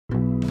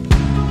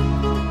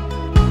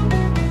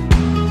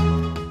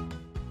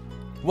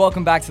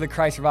welcome back to the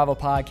Christ Revival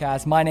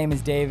Podcast. My name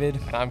is David.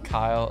 And I'm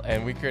Kyle,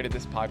 and we created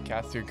this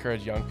podcast to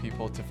encourage young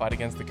people to fight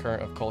against the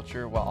current of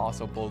culture while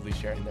also boldly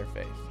sharing their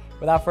faith.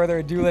 Without further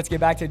ado, let's get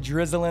back to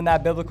drizzling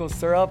that biblical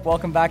syrup.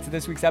 Welcome back to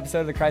this week's episode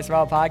of the Christ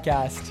Revival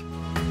Podcast.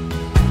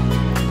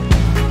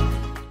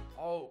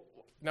 Oh,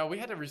 no, we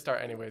had to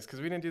restart anyways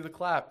because we didn't do the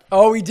clap.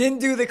 Oh, we didn't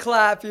do the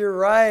clap. You're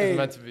right. It was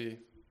meant to be.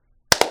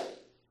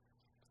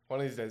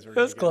 One of these days we're It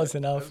was close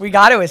enough. We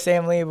got it with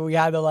Sam Lee, but we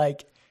had to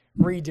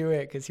redo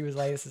it because he was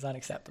like, this is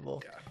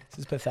unacceptable. Yeah. This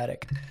is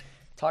pathetic.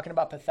 Talking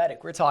about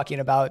pathetic, we're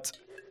talking about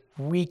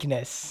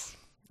weakness.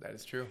 That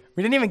is true.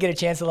 We didn't even get a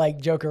chance to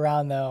joke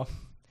around though.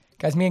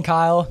 Guys, me and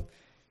Kyle,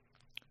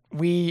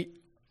 the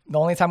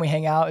only time we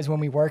hang out is when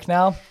we work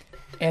now.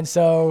 And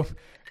so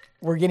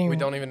we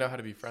don't even know how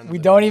to be friends. We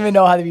don't even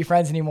know how to be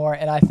friends anymore.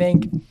 And I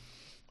think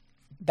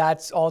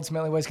that's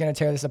ultimately what's going to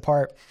tear this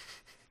apart.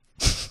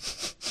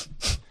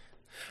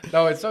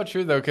 No, it's so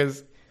true though,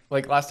 because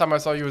last time I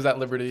saw you was at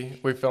Liberty.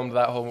 We filmed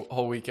that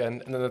whole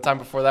weekend. And then the time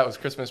before that was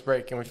Christmas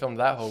break, and we filmed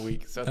that whole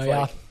week. So it's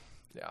yeah.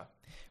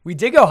 We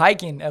did go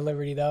hiking at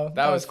Liberty, though.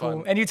 That was cool.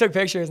 fun. And you took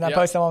pictures, and I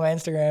posted them on my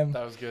Instagram.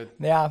 That was good.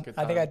 Yeah, good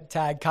I think I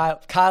tagged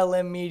Kyle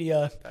M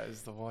Media. That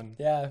is the one.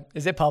 Yeah.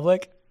 Is it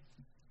public?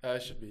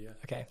 It should be, yeah.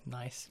 Okay,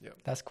 nice. Yep.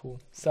 That's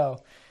cool.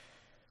 So,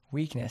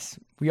 weakness.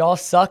 We all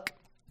suck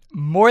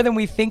more than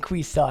we think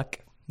we suck,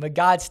 but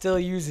God still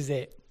uses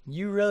it.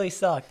 You really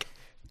suck,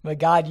 but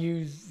God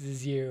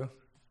uses you.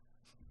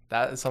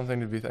 That is something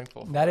to be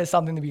thankful for. That is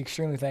something to be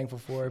extremely thankful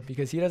for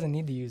because he doesn't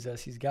need to use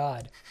us. He's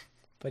God,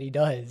 but he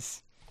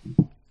does.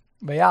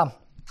 But yeah,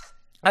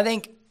 I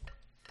think,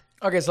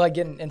 okay, so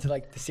getting into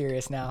the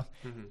serious now,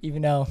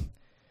 even though,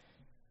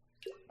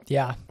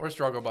 yeah. We're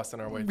struggle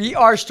busting our way through. We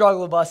are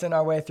struggle busting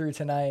our way through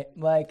tonight.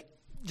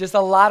 Just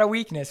a lot of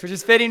weakness, which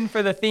is fitting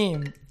for the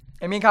theme.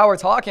 And me and Kyle were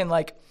talking,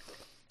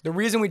 the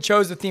reason we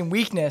chose the theme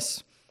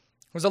weakness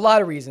was a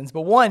lot of reasons.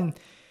 But one,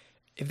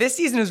 if this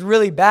season is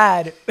really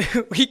bad,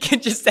 we can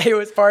just say it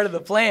was part of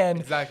the plan.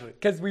 Exactly.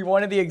 Because we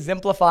wanted to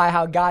exemplify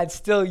how God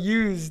still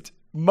used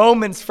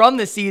moments from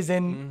the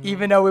season,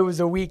 even though it was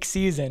a weak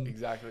season.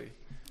 Exactly.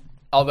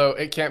 Although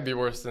it can't be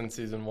worse than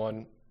season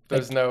one.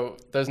 There's no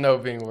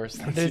being worse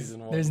than season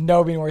one. There's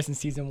no being worse than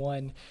season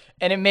one.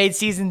 And it made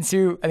season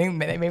two, I think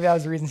maybe that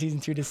was the reason season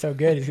two did so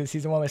good, is because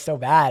season one was so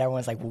bad.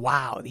 Everyone's like,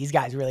 wow, these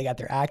guys really got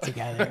their act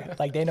together.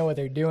 They know what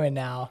they're doing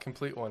now.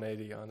 Complete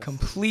 180, honestly.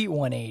 Complete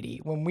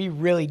 180. When we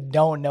really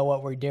don't know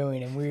what we're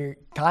doing, and we're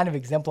kind of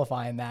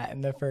exemplifying that in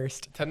the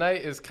first.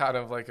 Tonight is kind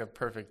of a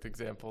perfect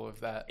example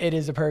of that. It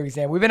is a perfect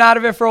example. We've been out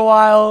of it for a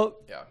while.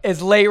 Yeah.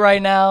 It's late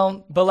right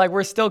now, but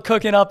we're still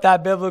cooking up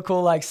that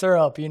biblical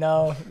syrup,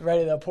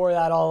 ready to pour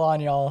that all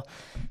on y'all.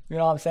 You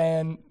know what I'm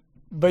saying?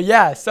 But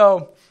yeah,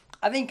 so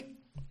I think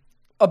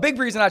a big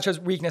reason I chose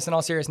weakness in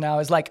all seriousness now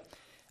is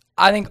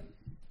I think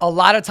a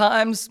lot of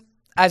times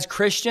as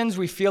Christians,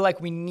 we feel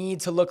like we need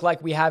to look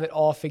like we have it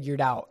all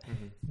figured out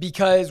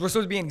because we're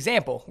supposed to be an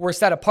example. We're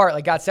set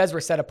apart. God says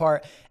we're set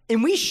apart.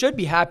 And we should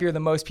be happier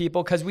than most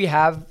people because we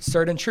have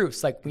certain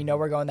truths. We know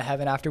we're going to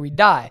heaven after we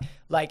die.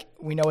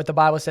 We know what the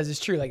Bible says is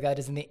true. That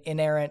is in the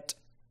inerrant.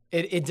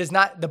 It does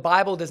not, the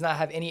Bible does not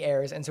have any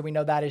errors. And so we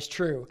know that is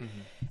true.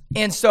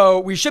 And so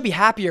we should be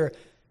happier.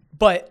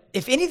 But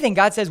if anything,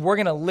 God says we're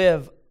going to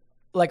live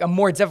a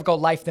more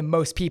difficult life than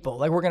most people.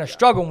 We're going to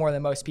struggle more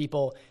than most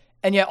people.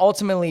 And yet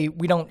ultimately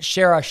we don't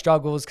share our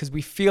struggles because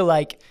we feel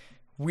like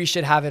we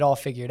should have it all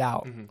figured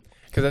out.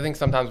 Because I think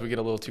sometimes we get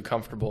a little too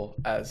comfortable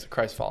as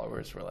Christ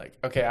followers. We're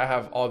okay, I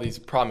have all these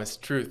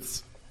promised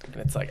truths. And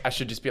it's I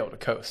should just be able to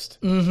coast.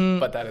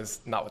 But that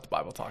is not what the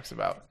Bible talks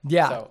about.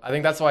 Yeah. So I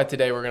think that's why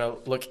today we're going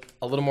to look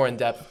a little more in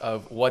depth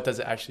of what does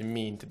it actually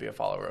mean to be a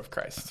follower of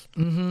Christ.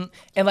 And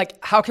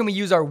how can we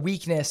use our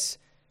weakness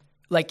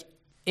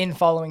in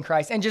following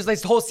Christ? And just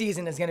this whole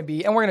season is going to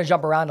be, and we're going to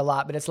jump around a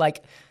lot, but it's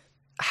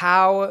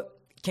how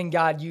can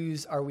God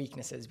use our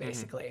weaknesses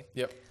basically?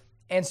 Yep.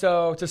 And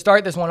so to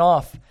start this one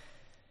off,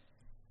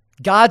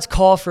 God's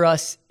call for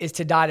us is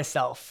to die to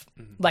self.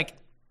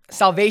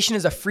 Salvation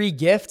is a free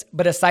gift,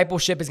 but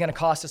discipleship is going to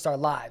cost us our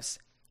lives.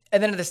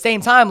 And then at the same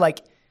time,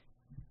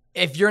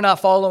 if you're not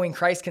following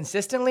Christ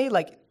consistently,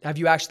 have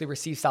you actually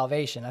received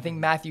salvation? I think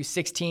Matthew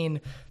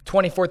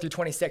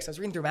 16:24-26. I was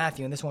reading through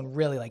Matthew, and this one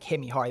really hit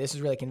me hard. This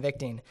is really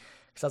convicting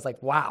because I was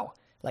wow,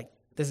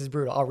 this is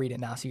brutal. I'll read it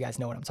now so you guys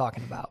know what I'm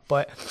talking about.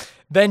 But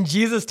then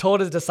Jesus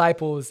told his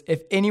disciples,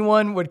 if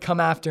anyone would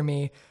come after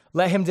me,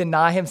 let him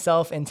deny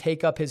himself and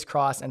take up his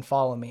cross and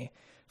follow me.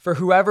 For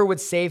whoever would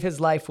save his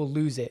life will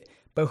lose it,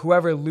 but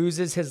whoever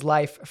loses his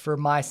life for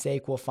my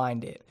sake will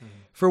find it.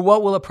 For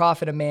what will it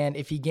profit a man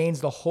if he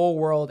gains the whole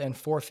world and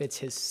forfeits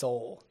his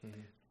soul?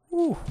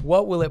 Ooh,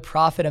 what will it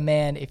profit a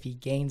man if he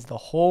gains the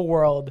whole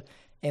world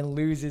and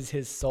loses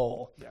his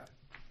soul? Yeah.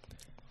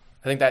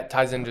 I think that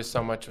ties in just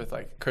so much with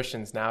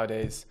Christians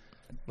nowadays.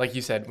 Like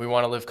you said, we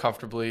want to live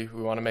comfortably.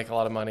 We want to make a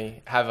lot of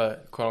money, have a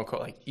quote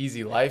unquote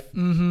easy life.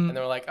 And then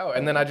we're oh,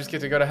 and then I just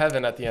get to go to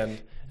heaven at the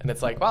end. And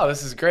it's wow,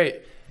 this is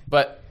great.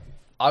 But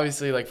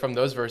obviously from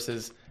those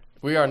verses,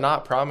 we are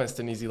not promised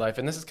an easy life.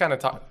 And this is kind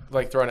of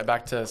like throwing it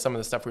back to some of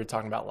the stuff we were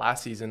talking about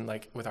last season,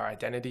 like with our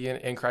identity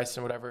in Christ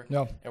and whatever.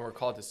 Yeah. And we're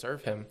called to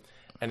serve him.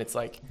 And it's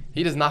like,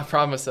 he does not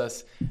promise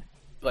us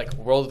like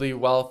worldly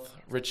wealth,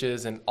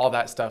 riches, and all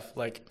that stuff.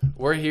 Like,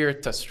 we're here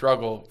to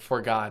struggle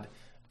for God.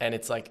 And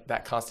it's like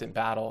that constant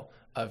battle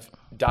of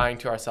dying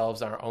to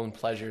ourselves and our own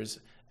pleasures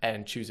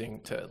and choosing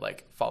to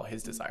like follow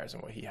his desires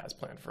and what he has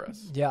planned for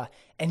us. Yeah.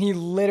 And he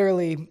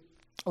literally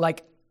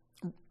like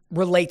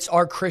relates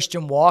our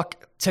Christian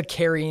walk to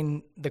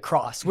carrying the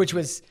cross, which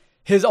was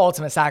his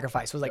ultimate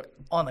sacrifice, was like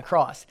on the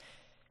cross.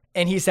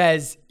 And he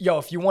says, yo,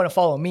 if you want to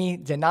follow me,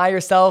 deny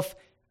yourself,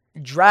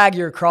 drag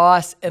your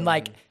cross. And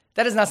like,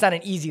 that does not sound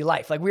an easy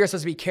life. Like, we are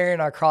supposed to be carrying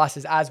our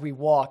crosses as we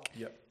walk,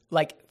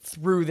 like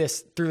through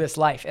this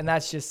life. And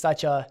that's just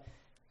such an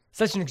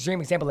extreme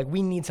example. Like,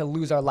 we need to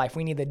lose our life.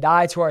 We need to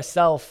die to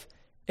ourselves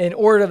in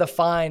order to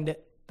find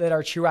that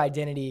our true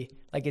identity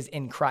like is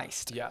in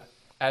Christ. Yeah.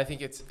 And I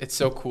think it's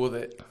so cool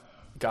that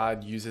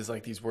God uses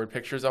like these word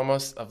pictures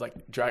almost of like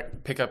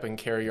pick up and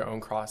carry your own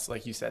cross.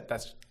 Like you said,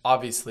 that's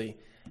obviously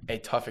a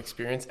tough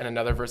experience. And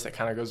another verse that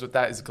kind of goes with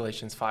that is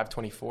Galatians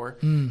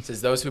 5:24. It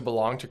says, those who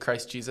belong to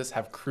Christ Jesus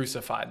have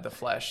crucified the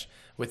flesh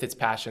with its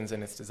passions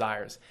and its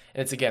desires.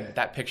 And it's, again,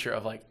 that picture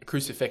of like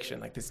crucifixion,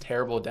 like this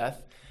terrible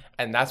death.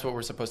 And that's what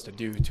we're supposed to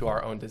do to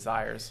our own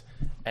desires.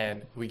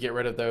 And we get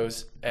rid of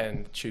those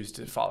and choose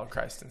to follow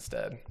Christ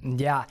instead.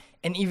 Yeah.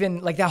 And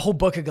even like that whole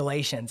book of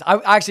Galatians, I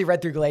actually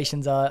read through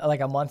Galatians like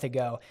a month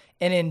ago.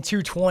 And in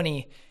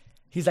 2:20,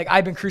 he's like,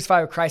 I've been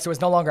crucified with Christ, so it's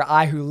no longer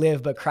I who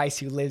live, but Christ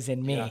who lives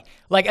in me. Yeah.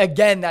 Like,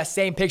 again, that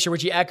same picture,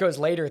 which he echoes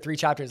later, 3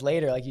 chapters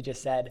later, like you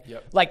just said.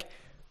 Yep. Like,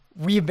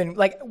 we've been,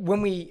 like,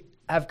 when we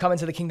have come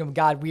into the kingdom of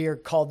God, we are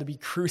called to be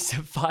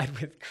crucified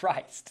with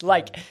Christ.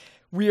 Like,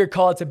 we are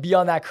called to be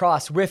on that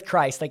cross with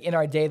Christ, like in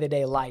our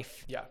day-to-day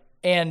life. Yeah.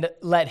 And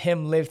let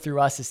him live through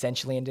us,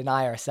 essentially, and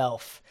deny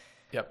ourselves.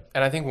 Yep.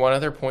 And I think one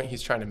other point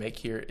he's trying to make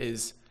here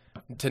is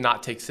to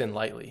not take sin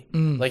lightly.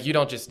 Like, you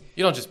don't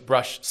just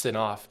brush sin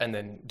off and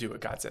then do what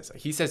God says.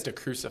 Like, he says to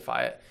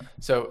crucify it.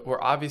 So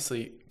we're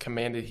obviously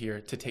commanded here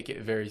to take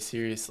it very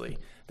seriously,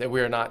 that we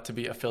are not to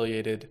be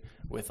affiliated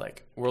with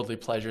like worldly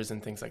pleasures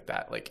and things like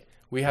that. Like,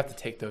 we have to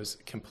take those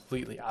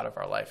completely out of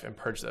our life and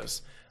purge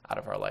those out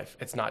of our life.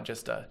 It's not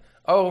just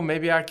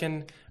maybe I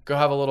can go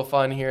have a little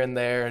fun here and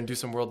there and do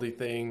some worldly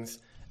things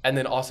and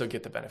then also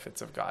get the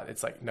benefits of God.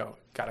 It's like, no,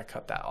 got to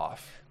cut that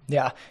off.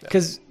 Yeah.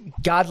 Because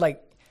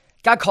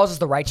God calls us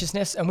the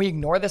righteousness, and we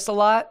ignore this a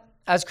lot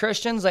as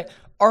Christians. Like,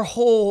 the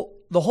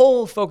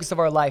whole focus of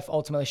our life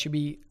ultimately should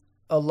be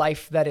a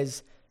life that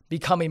is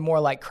becoming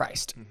more like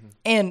Christ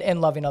and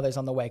loving others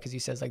on the way. Because he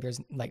says, like, there's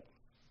like,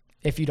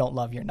 if you don't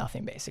love, you're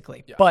nothing,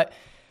 basically. Yeah. But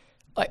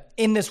like,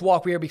 in this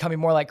walk, we are becoming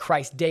more like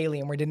Christ daily,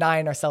 and we're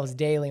denying ourselves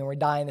daily, and we're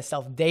dying to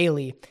self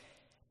daily.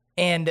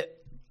 And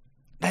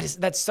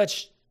that's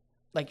such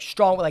like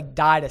strong, like,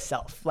 die to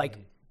self. Like,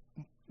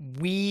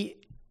 we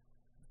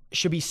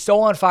should be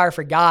so on fire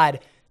for God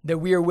that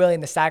we are willing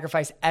to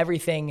sacrifice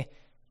everything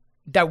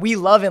that we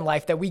love in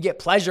life, that we get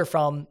pleasure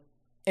from,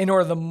 in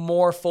order to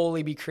more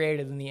fully be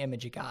created in the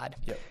image of God.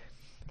 Yeah.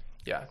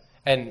 Yeah.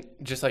 And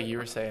just like you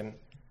were saying,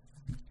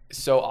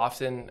 so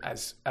often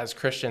as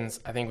Christians,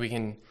 I think we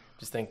can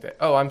just think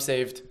that, I'm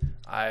saved.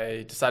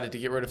 I decided to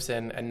get rid of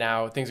sin, and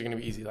now things are going to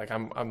be easy. Like,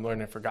 I'm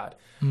learning for God.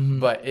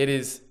 But it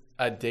is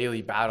a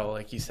daily battle,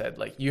 like you said.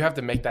 Like, you have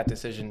to make that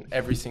decision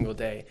every single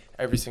day,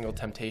 every single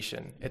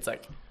temptation. It's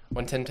like,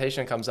 when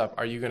temptation comes up,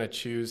 are you going to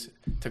choose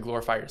to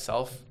glorify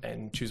yourself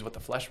and choose what the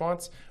flesh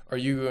wants? Or are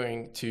you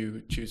going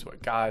to choose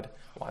what God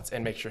wants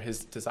and make sure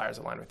his desires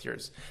align with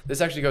yours?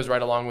 This actually goes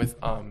right along with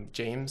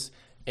James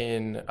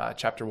in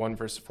chapter 1,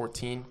 verse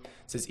 14. It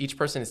says, each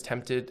person is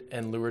tempted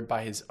and lured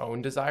by his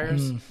own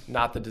desires,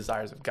 not the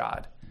desires of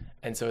God.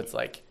 And so it's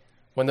like,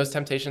 when those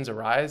temptations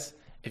arise,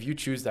 if you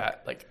choose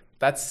that, like,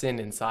 that's sin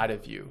inside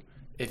of you.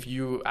 If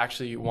you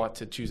actually want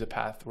to choose a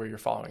path where you're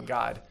following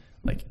God,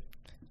 like,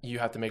 you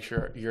have to make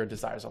sure your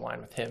desires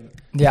align with him,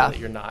 so that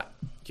you're not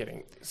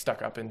getting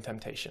stuck up in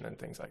temptation and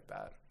things like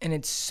that. And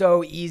it's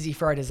so easy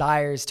for our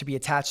desires to be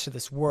attached to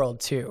this world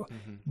too,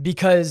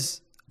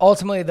 because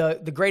ultimately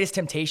the greatest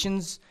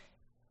temptations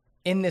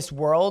in this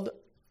world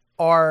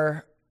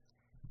are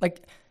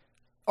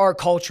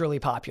culturally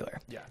popular.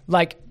 Yeah.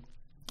 Like,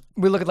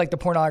 we look at like the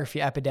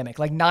pornography epidemic,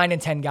 like 9 in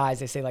 10 guys,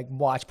 they say, like,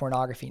 watch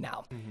pornography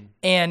now.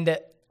 And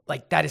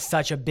like, that is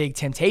such a big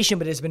temptation,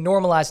 but it's been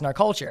normalized in our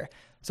culture.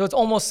 So it's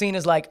almost seen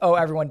as like,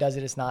 everyone does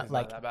it. It's not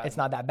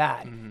that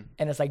bad.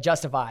 And it's like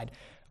justified.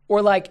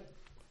 Or like,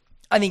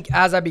 I think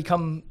as I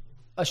become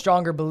a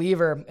stronger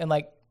believer and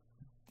like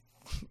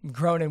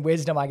grown in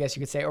wisdom, I guess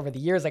you could say, over the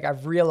years, like,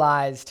 I've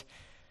realized,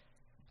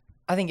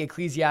 I think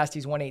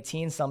Ecclesiastes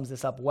 1:18 sums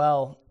this up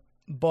well.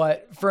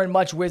 But for in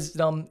much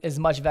wisdom is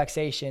much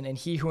vexation, and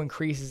he who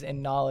increases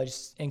in knowledge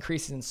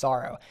increases in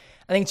sorrow.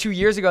 I think 2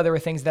 years ago, there were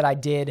things that I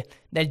did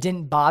that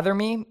didn't bother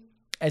me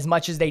as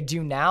much as they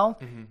do now,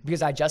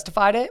 because I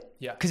justified it.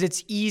 Yeah. Because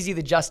it's easy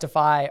to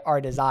justify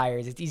our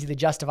desires. It's easy to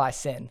justify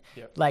sin,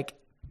 like,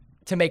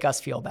 to make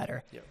us feel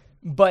better. Yep.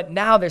 But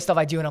now there's stuff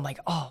I do and I'm like,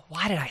 oh,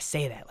 why did I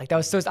say that? Like that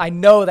was I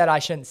know that I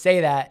shouldn't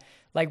say that.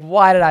 Like,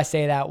 why did I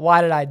say that?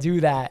 Why did I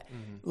do that?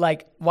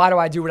 Like, why do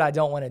I do what I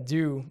don't want to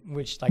do?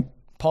 Which like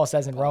Paul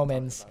says in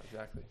Romans.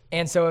 Exactly.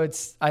 And so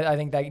I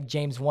think that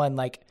James 1,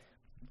 like,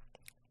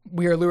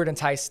 we are lured and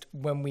enticed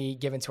when we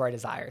give into our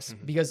desires,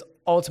 because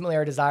ultimately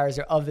our desires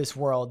are of this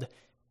world,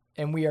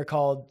 and we are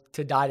called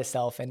to die to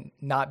self and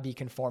not be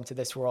conformed to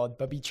this world,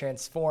 but be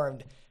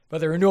transformed by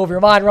the renewal of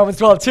your mind. Romans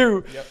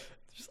 12:2. Yep.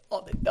 Just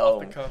off the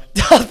dome. Off the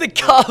cuff. Off the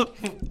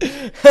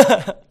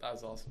cuff. That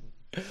was awesome.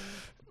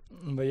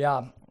 But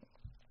yeah.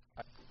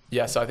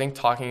 Yeah, so I think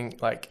talking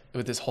like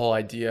with this whole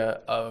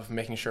idea of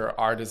making sure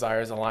our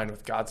desires align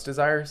with God's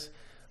desires,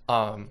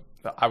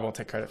 I won't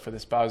take credit for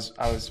this, but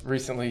I was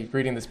recently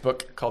reading this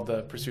book called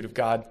The Pursuit of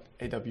God,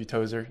 A.W.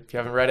 Tozer. If you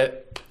haven't read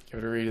it, give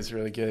it a read. It's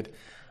really good.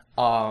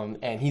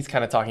 And he's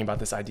kind of talking about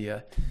this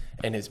idea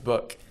in his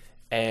book.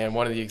 And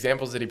one of the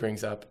examples that he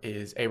brings up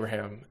is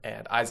Abraham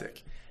and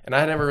Isaac. And I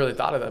had never really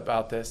thought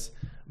about this,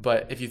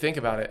 but if you think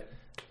about it,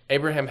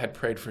 Abraham had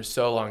prayed for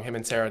so long. Him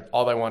and Sarah,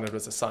 all they wanted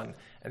was a son.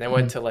 And they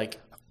went to like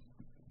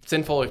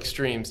sinful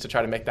extremes to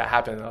try to make that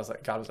happen. And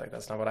God was like,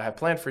 that's not what I have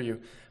planned for you.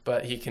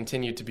 But he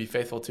continued to be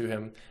faithful to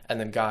him. And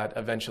then God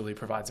eventually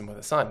provides him with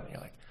a son. And you're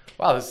like,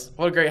 wow,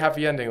 what a great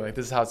happy ending. Like,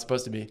 this is how it's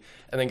supposed to be.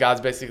 And then God's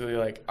basically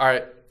like, all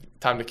right,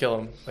 time to kill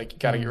him. Like, you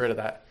got to get rid of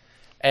that.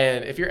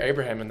 And if you're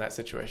Abraham in that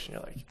situation,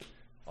 you're like,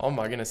 oh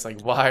my goodness,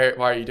 like, why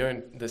are you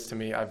doing this to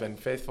me? I've been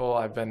faithful.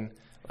 I've been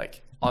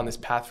like on this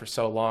path for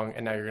so long.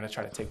 And now you're going to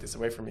try to take this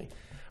away from me.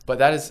 But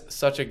that is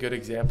such a good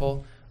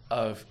example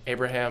of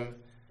Abraham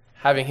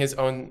having his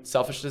own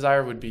selfish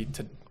desire would be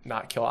to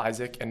not kill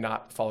Isaac and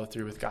not follow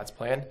through with God's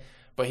plan.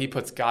 But he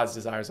puts God's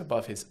desires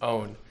above his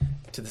own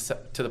to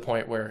the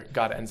point where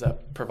God ends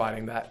up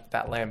providing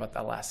that lamb at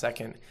that last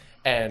second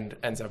and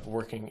ends up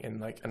working in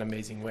like an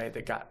amazing way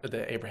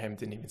that Abraham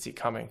didn't even see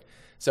coming.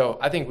 So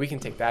I think we can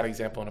take that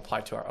example and apply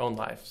it to our own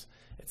lives.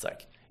 It's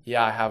like,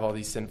 yeah, I have all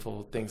these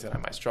sinful things that I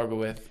might struggle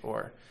with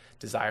or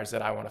desires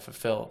that I want to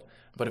fulfill.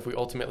 But if we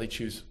ultimately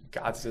choose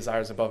God's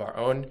desires above our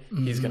own,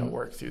 he's going to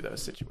work through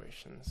those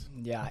situations.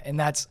 Yeah. And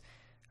that's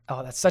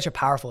such a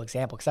powerful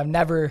example, because I've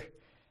never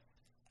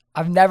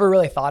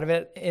really thought of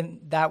it in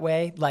that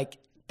way, like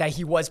that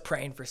he was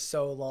praying for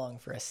so long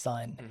for a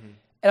son.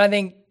 And I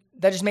think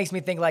that just makes me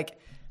think like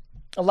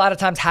a lot of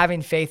times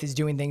having faith is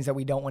doing things that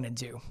we don't want to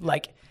do.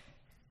 Like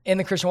in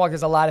the Christian walk,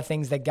 there's a lot of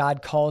things that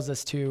God calls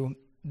us to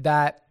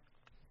that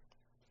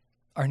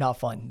are not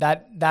fun,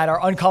 that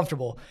are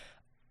uncomfortable.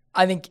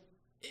 I think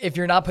if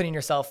you're not putting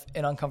yourself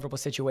in uncomfortable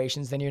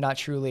situations, then you're not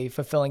truly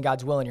fulfilling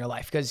God's will in your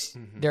life, because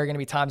there are going to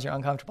be times you're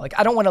uncomfortable. Like,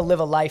 I don't want to live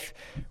a life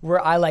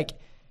where I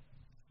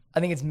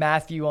think it's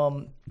Matthew,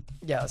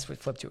 let's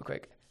flip to it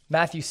quick.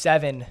 Matthew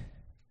 7,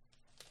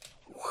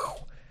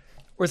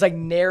 where it's like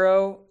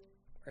narrow.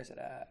 Where's it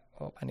at?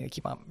 Oh, I need to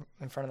keep on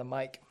in front of the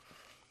mic.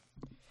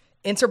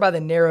 Enter by the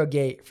narrow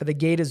gate, for the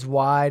gate is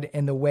wide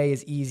and the way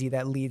is easy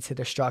that leads to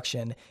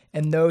destruction,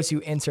 and those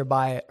who enter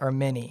by it are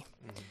many.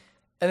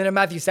 And then in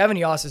Matthew 7,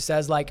 he also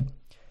says, like,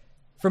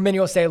 for many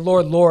will say,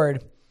 Lord,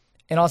 Lord,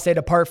 and I'll say,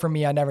 depart from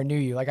me, I never knew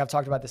you. Like, I've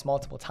talked about this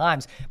multiple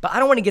times, but I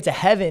don't want to get to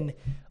heaven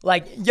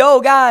like, yo,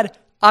 God,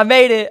 I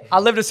made it. I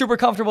lived a super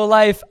comfortable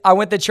life. I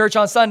went to church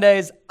on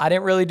Sundays. I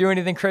didn't really do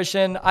anything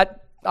Christian.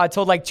 I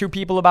told like 2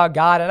 people about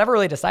God. I never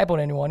really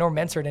discipled anyone or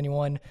mentored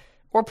anyone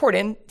or poured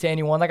into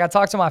anyone. Like, I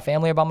talked to my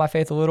family about my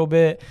faith a little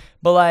bit,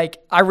 but like,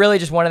 I really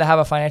just wanted to have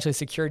a financially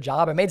secure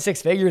job. I made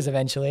 6 figures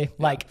eventually,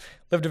 like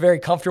lived a very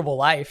comfortable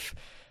life.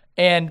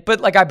 But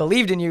like, I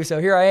believed in you. So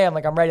here I am,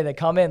 like, I'm ready to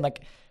come in.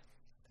 Like,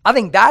 I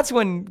think that's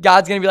when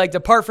God's going to be like,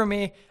 depart from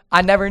me,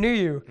 I never knew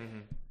you.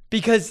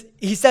 Because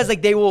he says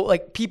like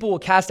people will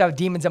cast out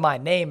demons in my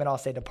name, and I'll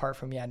say, depart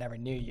from me, I never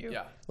knew you.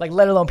 Yeah. Like,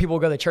 let alone people will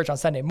go to church on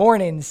Sunday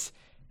mornings.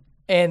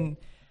 And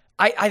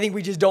I think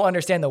we just don't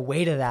understand the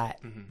weight of that.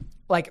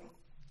 Like,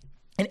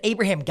 and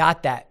Abraham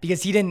got that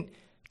because he didn't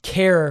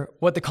care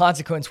what the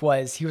consequence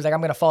was. He was like,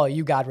 I'm going to follow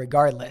you, God,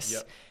 regardless.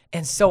 Yep.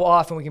 And so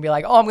often we can be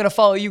like, oh, I'm going to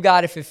follow you,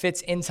 God, if it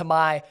fits into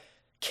my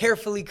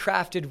carefully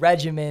crafted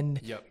regimen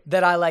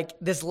that I like,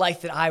 this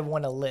life that I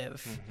want to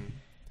live.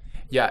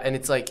 Yeah. And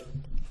it's like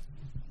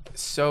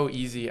so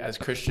easy as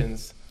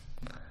Christians.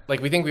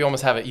 Like, we think we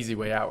almost have an easy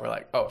way out. We're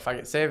like, oh, if I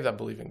get saved, I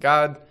believe in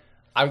God.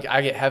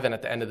 I get heaven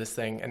at the end of this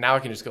thing. And now I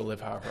can just go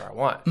live however I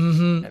want.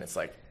 And it's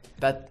like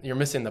that you're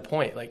missing the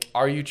point. Like,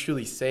 are you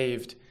truly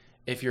saved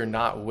if you're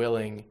not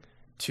willing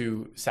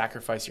to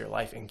sacrifice your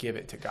life and give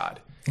it to God?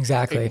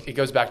 Exactly. It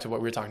goes back to what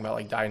we were talking about,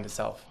 like dying to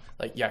self.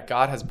 Like, yeah,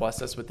 God has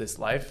blessed us with this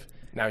life.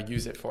 Now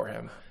use it for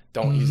him.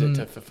 Don't use it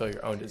to fulfill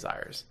your own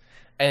desires.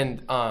 And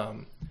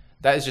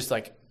that is just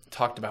like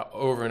talked about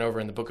over and over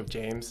in the book of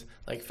James.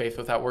 Like, faith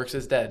without works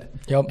is dead.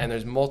 Yep. And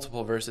there's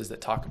multiple verses that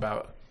talk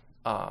about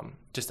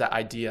just that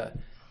idea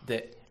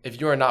that if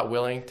you are not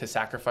willing to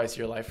sacrifice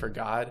your life for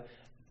God,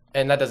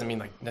 and that doesn't mean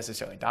like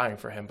necessarily dying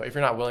for him, but if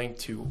you're not willing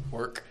to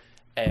work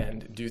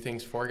and do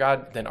things for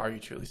God, then are you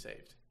truly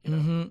saved? You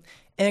know?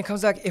 And it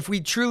comes back, if we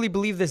truly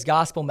believe this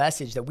gospel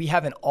message that we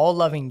have an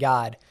all-loving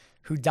God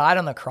who died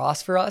on the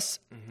cross for us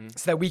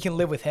so that we can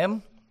live with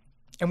him,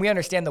 and we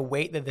understand the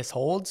weight that this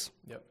holds,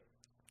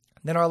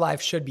 then our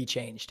life should be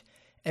changed.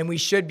 And we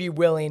should be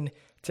willing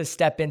to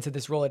step into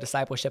this role of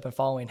discipleship and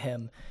following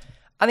him.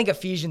 I think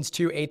Ephesians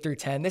 2, 8 through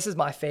 10, this is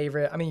my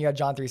favorite. I mean, you got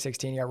John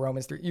 3:16, you got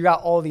Romans 3, you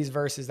got all these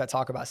verses that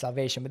talk about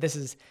salvation, but this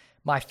is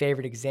my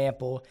favorite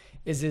example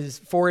is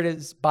for it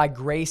is by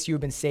grace you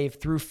have been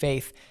saved through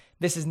faith.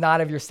 This is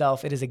not of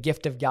yourself. It is a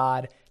gift of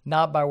God,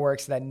 not by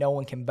works, so that no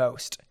one can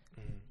boast.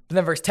 But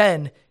then verse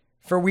 10,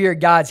 for we are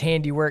God's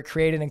handiwork,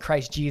 created in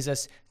Christ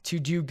Jesus to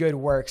do good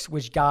works,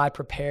 which God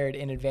prepared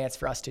in advance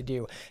for us to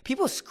do.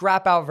 People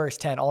scrap out verse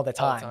 10 all the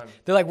time.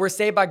 They're like, we're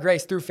saved by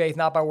grace through faith,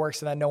 not by works,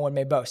 so that no one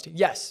may boast.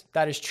 Yes,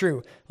 that is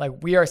true.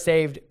 Like, we are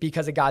saved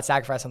because of God's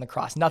sacrifice on the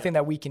cross. Nothing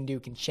that we can do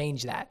can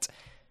change that.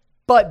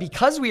 But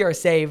because we are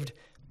saved,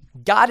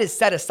 God has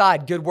set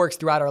aside good works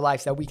throughout our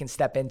lives that we can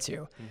step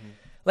into.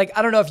 Like,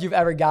 I don't know if you've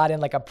ever gotten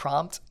like a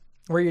prompt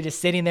where you're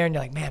just sitting there and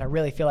you're like, man, I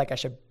really feel like I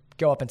should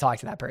go up and talk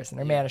to that person.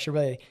 Or man, I should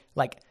really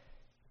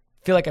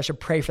feel like I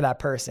should pray for that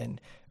person.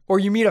 Or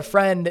you meet a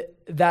friend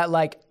that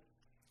like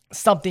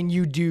something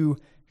you do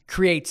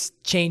creates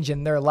change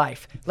in their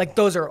life. Like,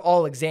 those are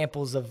all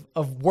examples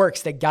of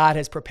works that God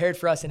has prepared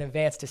for us in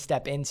advance to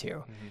step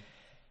into.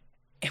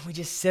 And we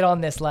just sit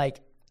on this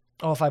like,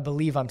 oh, if I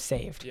believe, I'm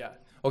saved. Yeah.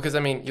 Well, because, I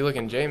mean, you look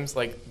in James,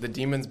 like, the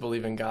demons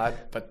believe in God,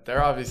 but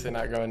they're obviously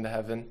not going to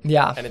heaven.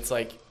 Yeah. And it's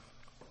like,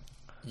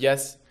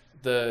 yes,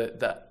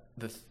 the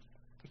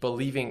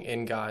believing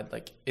in God,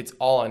 like, it's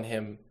all on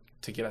him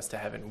to get us to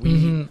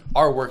heaven.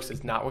 Our works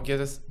is not what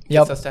gets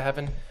us to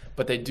heaven,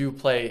 but they do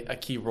play a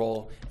key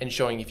role in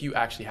showing if you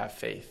actually have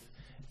faith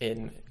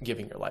in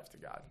giving your life to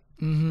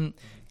God.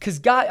 Because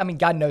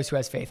God knows who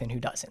has faith and who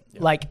doesn't.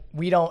 Yeah. Like,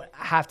 we don't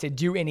have to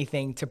do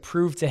anything to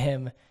prove to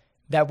him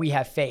that we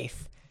have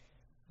faith.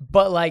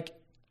 But like,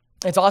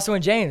 it's also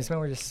in James, man,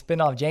 we're just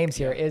spinning off James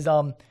here, is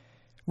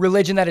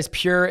religion that is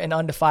pure and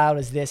undefiled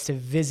is this, to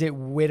visit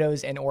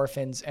widows and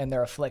orphans and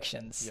their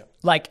afflictions. Yeah.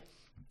 Like,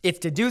 it's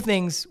to do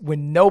things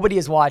when nobody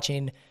is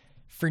watching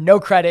for no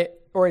credit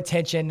or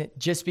attention,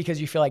 just because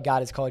you feel like God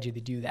has called you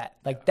to do that.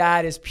 Like,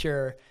 that is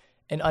pure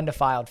and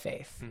undefiled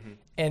faith.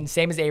 And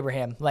same as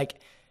Abraham, like,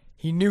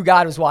 he knew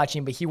God was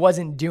watching, but he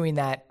wasn't doing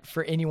that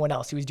for anyone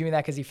else. He was doing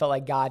that because he felt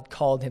like God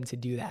called him to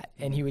do that.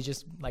 And he was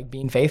just like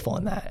being faithful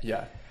in that.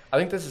 Yeah. I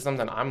think this is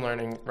something I'm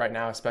learning right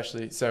now,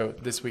 especially. So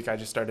this week I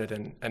just started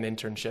an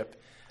internship.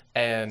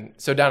 And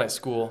so down at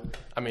school,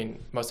 I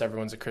mean, most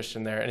everyone's a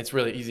Christian there, and it's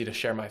really easy to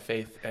share my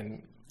faith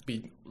and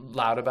be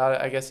loud about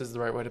it, I guess is the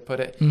right way to put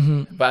it.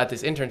 But at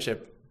this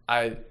internship,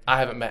 I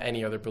haven't met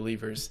any other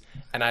believers.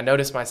 And I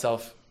noticed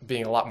myself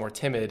being a lot more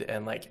timid,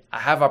 and like, I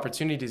have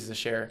opportunities to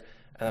share,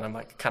 and then I'm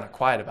like kind of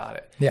quiet about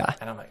it. Yeah.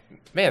 And I'm like,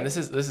 man, this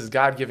is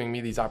God giving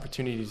me these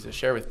opportunities to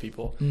share with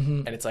people.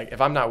 And it's like,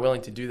 if I'm not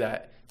willing to do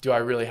that, do I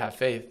really have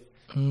faith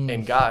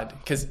in God?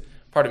 Because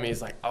part of me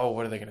is like, oh,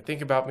 what are they going to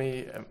think about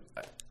me?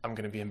 I'm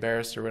going to be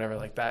embarrassed or whatever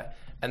like that.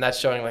 And that's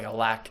showing like a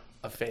lack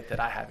of faith that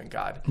I have in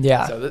God.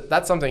 Yeah. So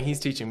that's something he's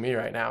teaching me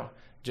right now,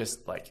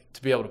 just like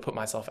to be able to put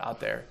myself out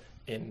there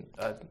in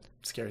a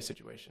scary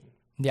situation.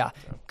 Yeah.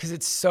 Because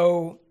it's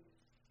so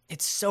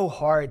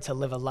hard to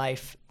live a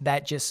life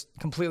that just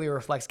completely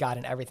reflects God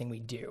in everything we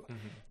do.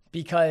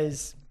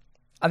 Because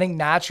I think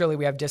naturally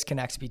we have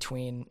disconnects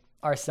between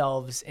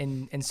ourselves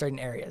in certain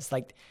areas.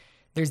 Like,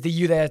 there's the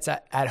you that's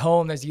at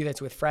home, there's the you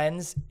that's with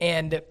friends.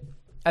 And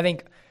I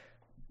think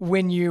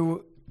when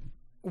you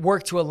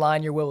work to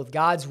align your will with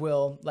God's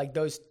will, like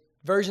those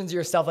versions of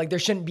yourself, like there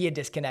shouldn't be a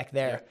disconnect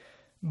there. Yeah.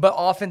 But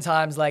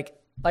oftentimes, like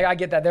I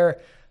get that there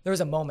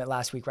was a moment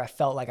last week where I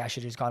felt like I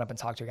should have just gone up and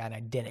talked to a guy, and I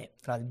didn't.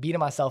 And I was beating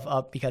myself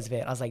up because of it.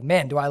 And I was like,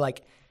 man, do I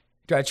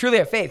truly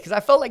have faith? Because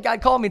I felt like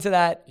God called me to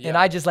that, and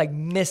I just like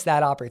missed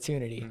that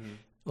opportunity.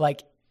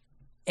 Like,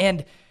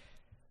 and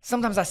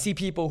sometimes I see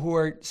people who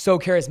are so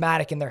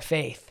charismatic in their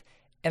faith,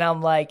 and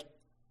I'm like,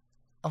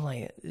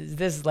 is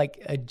this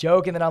like a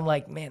joke? And then I'm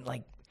like, man,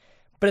 like,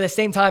 but at the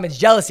same time, it's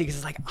jealousy, because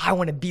it's like, I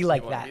want to be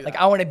like that. Like,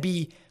 I want to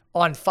be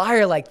on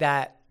fire like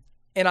that.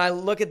 And I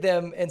look at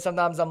them, and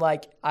sometimes I'm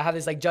like, I have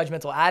this like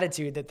judgmental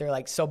attitude that they're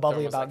like so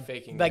bubbly about, like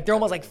faking like they're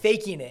almost like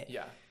faking it.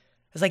 Yeah.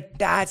 It's like,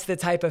 that's the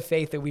type of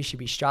faith that we should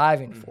be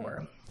striving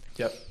for.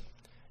 Yep.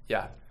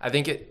 Yeah. I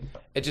think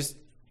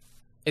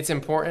it's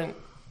important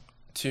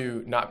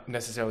to not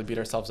necessarily beat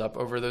ourselves up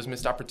over those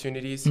missed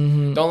opportunities.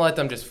 Don't let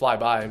them just fly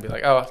by and be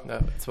like, oh,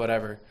 no, it's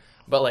whatever.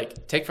 But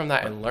like, take from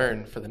that and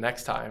learn for the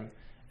next time.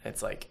 And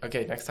it's like,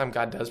 okay, next time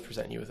God does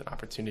present you with an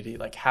opportunity,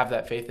 like have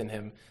that faith in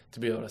him to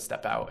be able to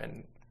step out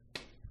and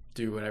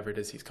do whatever it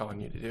is he's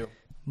calling you to do.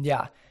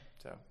 Yeah.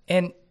 So,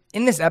 and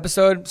in this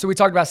episode, so we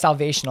talked about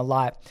salvation a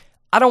lot.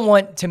 I don't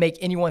want to make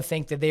anyone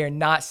think that they are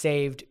not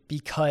saved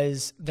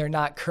because they're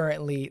not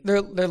currently,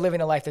 they're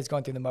living a life that's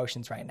going through the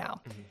motions right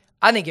now.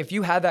 I think if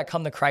you had that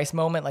come to Christ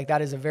moment, like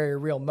that is a very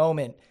real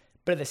moment.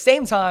 But at the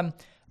same time,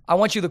 I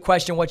want you to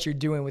question what you're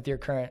doing with your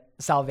current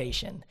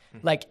salvation.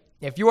 Like,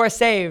 if you are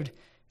saved,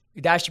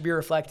 that should be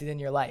reflected in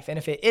your life. And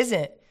if it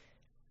isn't,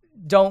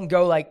 don't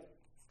go like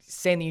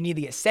saying that you need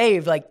to get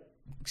saved. Like,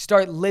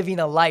 start living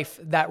a life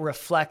that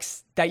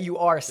reflects that you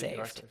are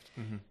saved.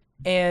 Mm-hmm.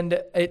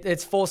 And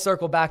it's full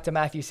circle back to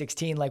Matthew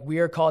 16. Like, we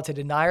are called to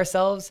deny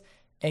ourselves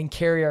and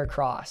carry our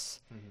cross.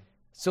 Mm-hmm.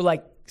 So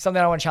like,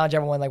 something I want to challenge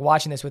everyone like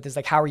watching this with is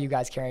like, how are you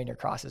guys carrying your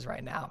crosses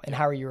right now? And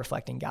how are you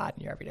reflecting God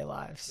in your everyday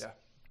lives? Yeah.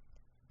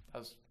 That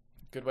was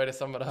a good way to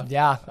sum it up.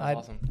 Yeah.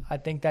 Awesome. I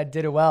think that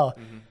did it well.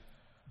 Mm-hmm.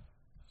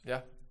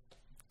 Yeah.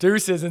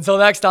 Deuces until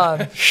next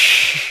time.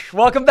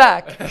 Welcome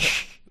back.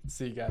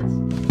 See you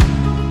guys.